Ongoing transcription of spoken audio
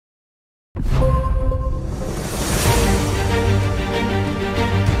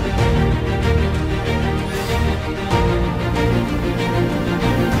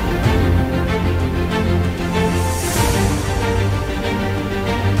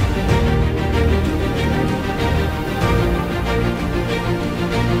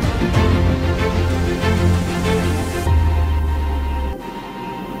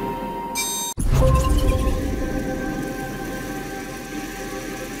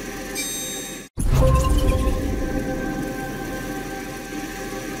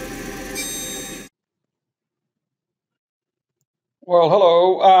Well,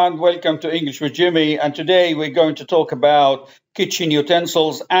 hello and welcome to English with Jimmy. And today we're going to talk about kitchen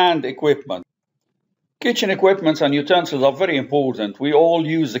utensils and equipment. Kitchen equipments and utensils are very important. We all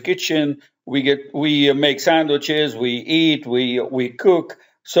use the kitchen. We make sandwiches, we eat, we cook.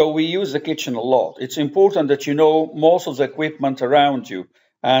 So we use the kitchen a lot. It's important that you know most of the equipment around you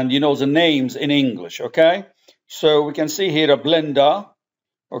and you know the names in English, okay? So we can see here a blender,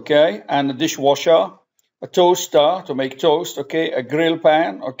 okay, and a dishwasher, a toaster to make toast, okay, a grill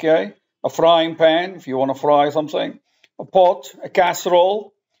pan, okay, a frying pan if you want to fry something, a pot, a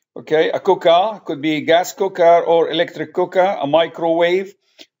casserole, okay, a cooker, could be a gas cooker or electric cooker, a microwave,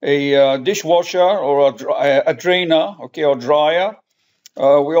 a dishwasher or a drainer, okay, or dryer.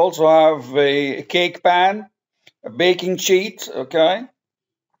 We also have a cake pan, a baking sheet, okay,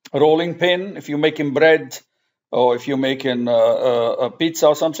 a rolling pin if you're making bread or if you're making a pizza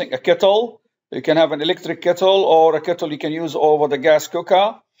or something, a kettle. You can have an electric kettle or a kettle you can use over the gas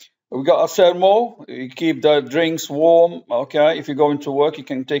cooker. We've got a thermo. You keep the drinks warm. Okay, if you're going to work, you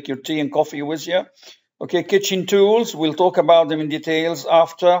can take your tea and coffee with you. Okay, kitchen tools. We'll talk about them in details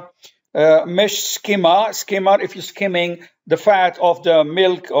after. Mesh skimmer. Skimmer, if you're skimming the fat of the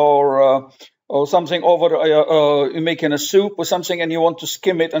milk or something over, you're making a soup or something and you want to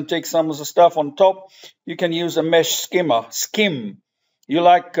skim it and take some of the stuff on top, you can use a mesh skimmer. Skim. You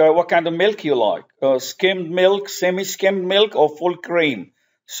like what kind of milk you like? Skimmed milk, semi-skimmed milk, or full cream?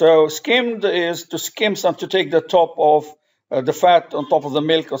 So skimmed is to skim some to take the top of the fat on top of the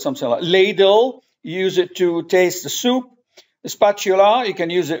milk or something like that. Ladle, use it to taste the soup. A spatula, you can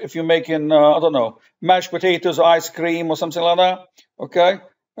use it if you're making, I don't know, mashed potatoes, ice cream, or something like that. Okay,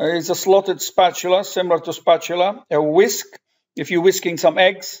 it's a slotted spatula, similar to spatula. A whisk, if you're whisking some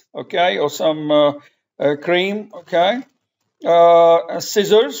eggs, okay, or some cream, okay.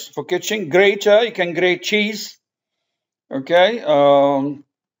 Scissors for kitchen, grater, you can grate cheese, okay.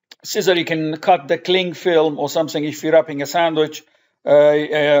 Scissor, you can cut the cling film or something if you're wrapping a sandwich.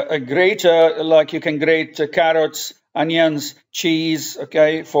 A grater, like you can grate carrots, onions, cheese,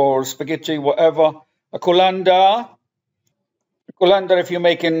 okay, for spaghetti, whatever. A colander. Colander, if you're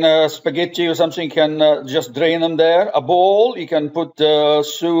making spaghetti or something, you can just drain them there. A bowl, you can put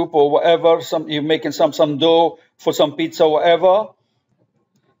soup or whatever. You're making some dough for some pizza or whatever.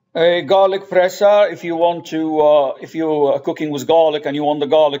 A garlic presser, if you want to, if you're cooking with garlic and you want the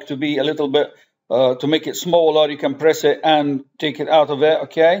garlic to be a little bit, to make it smaller, you can press it and take it out of it,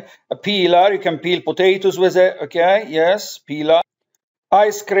 okay. A peeler, you can peel potatoes with it, okay, yes, peeler.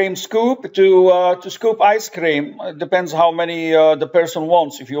 Ice cream scoop, to scoop ice cream. It depends how many the person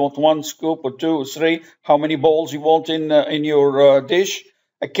wants. If you want one scoop or two or three, how many bowls you want in your dish.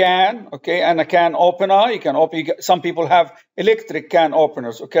 A can, okay, and a can opener. You can open. Some people have electric can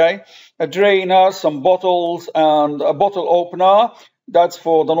openers, okay. A drainer, some bottles, and a bottle opener. That's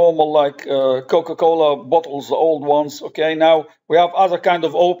for the normal, like Coca-Cola bottles, the old ones, okay. Now we have other kind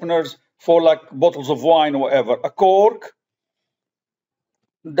of openers for like bottles of wine or whatever. A cork.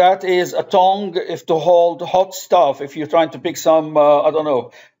 That is a tongue if to hold hot stuff. If you're trying to pick some, I don't know,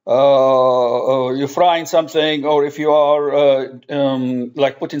 you're frying something, or if you are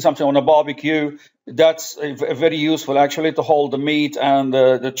like putting something on a barbecue, that's very useful actually to hold the meat and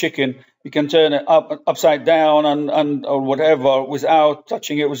the chicken. You can turn it upside down and or whatever without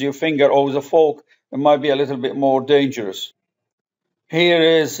touching it with your finger or with a fork. It might be a little bit more dangerous. Here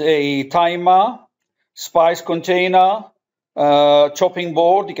is a timer, spice container. Chopping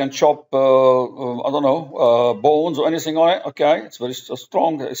board, you can chop, I don't know, bones or anything on it. Okay, it's very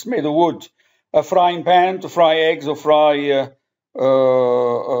strong. It's made of wood. A frying pan to fry eggs or fry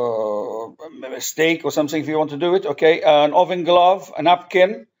steak or something if you want to do it. Okay, an oven glove, a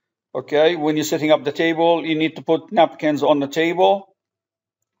napkin. Okay, when you're setting up the table, you need to put napkins on the table.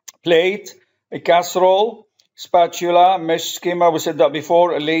 Plate, a casserole, spatula, mesh skimmer. We said that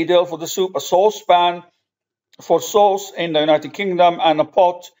before. A ladle for the soup, a saucepan for sauce in the United Kingdom, and a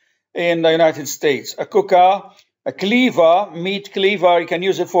pot in the United States. A cooker, a cleaver, meat cleaver, you can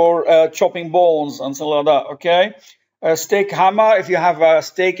use it for chopping bones and something like that, okay? A steak hammer, if you have a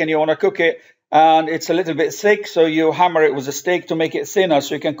steak and you want to cook it and it's a little bit thick, so you hammer it with a steak to make it thinner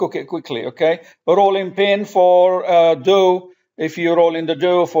so you can cook it quickly, okay? A rolling pin for dough, if you roll in the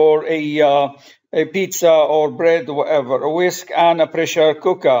dough for a pizza or bread or whatever. A whisk and a pressure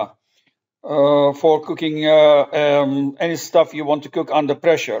cooker. For cooking any stuff you want to cook under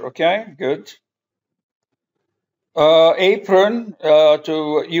pressure, okay, good. Apron,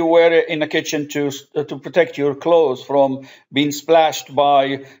 you wear it in the kitchen to protect your clothes from being splashed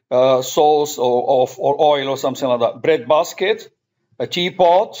by sauce or oil or something like that. Bread basket, a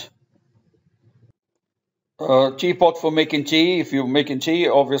teapot, Teapot for making tea. If you're making tea,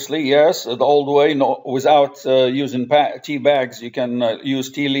 obviously, yes, the old way, not without using tea bags. You can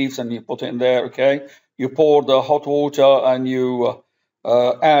use tea leaves and you put it in there. Okay, you pour the hot water and you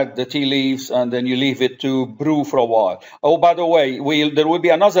add the tea leaves, and then you leave it to brew for a while. Oh, by the way, there will be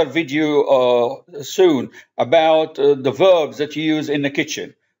another video soon about the verbs that you use in the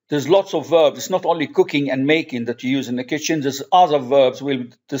kitchen. There's lots of verbs. It's not only cooking and making that you use in the kitchen. There's other verbs. We'll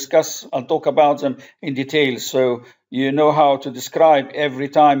discuss and talk about them in detail, so you know how to describe every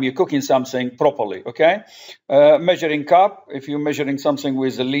time you're cooking something properly, okay? Measuring cup, if you're measuring something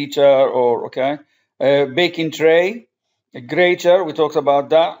with a liter, or, okay? Baking tray, a grater, we talked about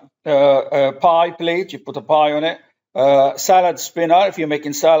that. A pie plate, you put a pie on it. Salad spinner, if you're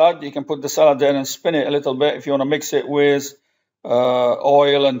making salad, you can put the salad there and spin it a little bit if you want to mix it with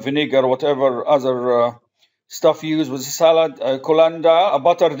oil and vinegar, whatever other stuff you use with the salad. Colander, a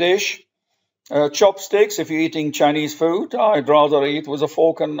butter dish. Chopsticks, if you're eating Chinese food, I'd rather eat with a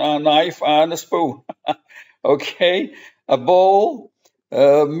fork and a knife and a spoon. Okay, a bowl,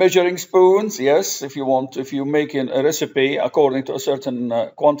 measuring spoons, yes, if you're making a recipe according to a certain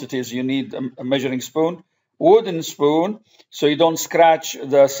quantities, you need a measuring spoon. Wooden spoon, so you don't scratch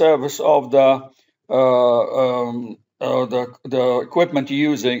the surface of the equipment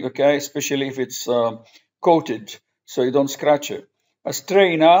you're using, okay, especially if it's coated, so you don't scratch it. A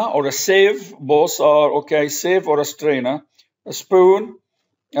strainer or a sieve, both are okay, sieve or a strainer. A spoon,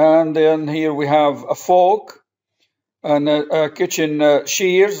 and then here we have a fork, and a kitchen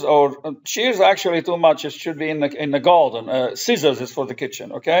shears, or shears actually too much, it should be in the garden. Scissors is for the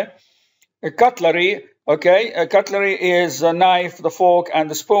kitchen, okay. A cutlery, okay, a cutlery is a knife, the fork, and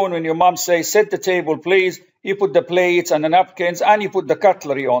the spoon. When your mom says, set the table, please, you put the plates and the napkins, and you put the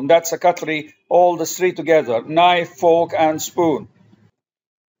cutlery on. That's a cutlery, all the three together, knife, fork, and spoon.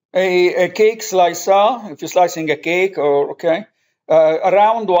 A cake slicer, if you're slicing a cake, or, okay. A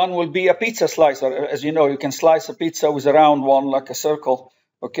round one will be a pizza slicer. As you know, you can slice a pizza with a round one, like a circle,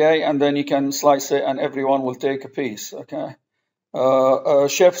 okay, and then you can slice it, and everyone will take a piece, okay. A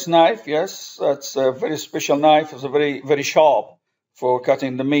chef's knife, yes, that's a very special knife. It's a very sharp for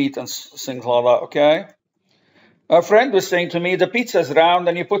cutting the meat and things like that, okay? A friend was saying to me, the pizza's round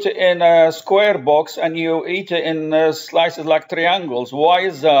and you put it in a square box and you eat it in slices like triangles. Why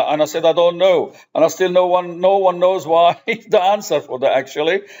is that? And I said, I don't know. And I still no one knows why the answer for that,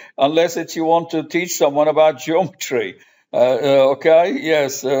 actually, unless it's you want to teach someone about geometry. Okay,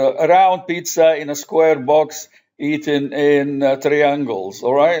 yes, a round pizza in a square box, eaten in triangles,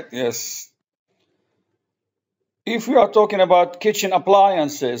 all right? Yes. If we are talking about kitchen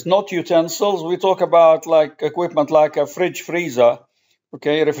appliances, not utensils, we talk about like equipment like a fridge, freezer,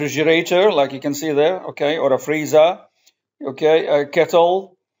 okay, refrigerator, like you can see there, okay, or a freezer, okay, a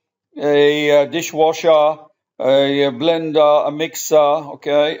kettle, a dishwasher, a blender, a mixer,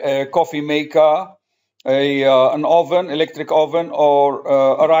 okay, a coffee maker, an oven, electric oven, or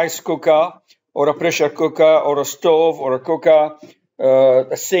a rice cooker, or a pressure cooker, or a stove, or a cooker,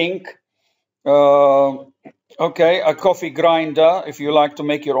 a sink, okay, a coffee grinder, if you like to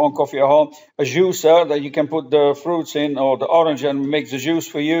make your own coffee at home, a juicer that you can put the fruits in, or the orange, and make the juice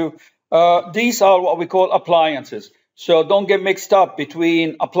for you. These are what we call appliances. So don't get mixed up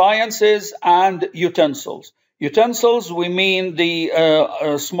between appliances and utensils. Utensils, we mean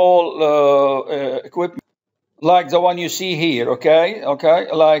the small equipment, like the one you see here, okay?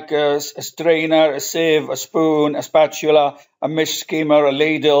 Okay, like a strainer, a sieve, a spoon, a spatula, a mesh skimmer, a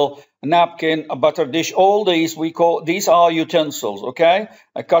ladle, a napkin, a butter dish. All these these are utensils, okay?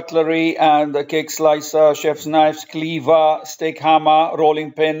 A cutlery and a cake slicer, chef's knives, cleaver, steak hammer,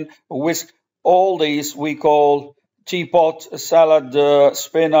 rolling pin, a whisk. All these we call teapot, a salad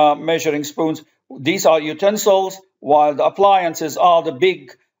spinner, measuring spoons. These are utensils, while the appliances are the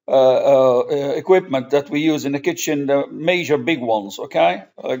big equipment that we use in the kitchen, the major big ones, okay?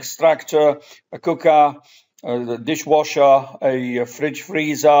 Extractor, a cooker, the dishwasher, a fridge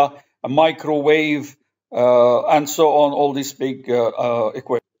freezer, a microwave, and so on, all these big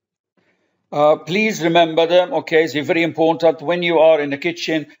equipment. Please remember them, okay? It's very important when you are in the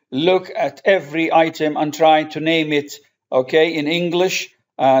kitchen, look at every item and try to name it, okay, in English.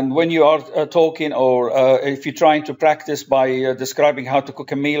 And when you are talking, or if you're trying to practice by describing how to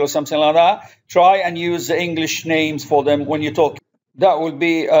cook a meal or something like that, try and use the English names for them when you talk. That will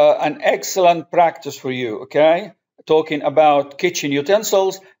be an excellent practice for you, okay? Talking about kitchen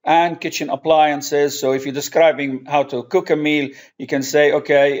utensils and kitchen appliances. So if you're describing how to cook a meal, you can say,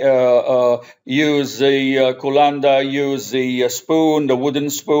 okay, use the colander, use the spoon, the wooden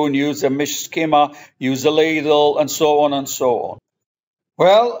spoon, use the mesh skimmer, use the ladle, and so on and so on.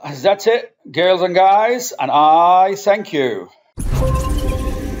 Well, that's it. Girls and guys, and I thank you.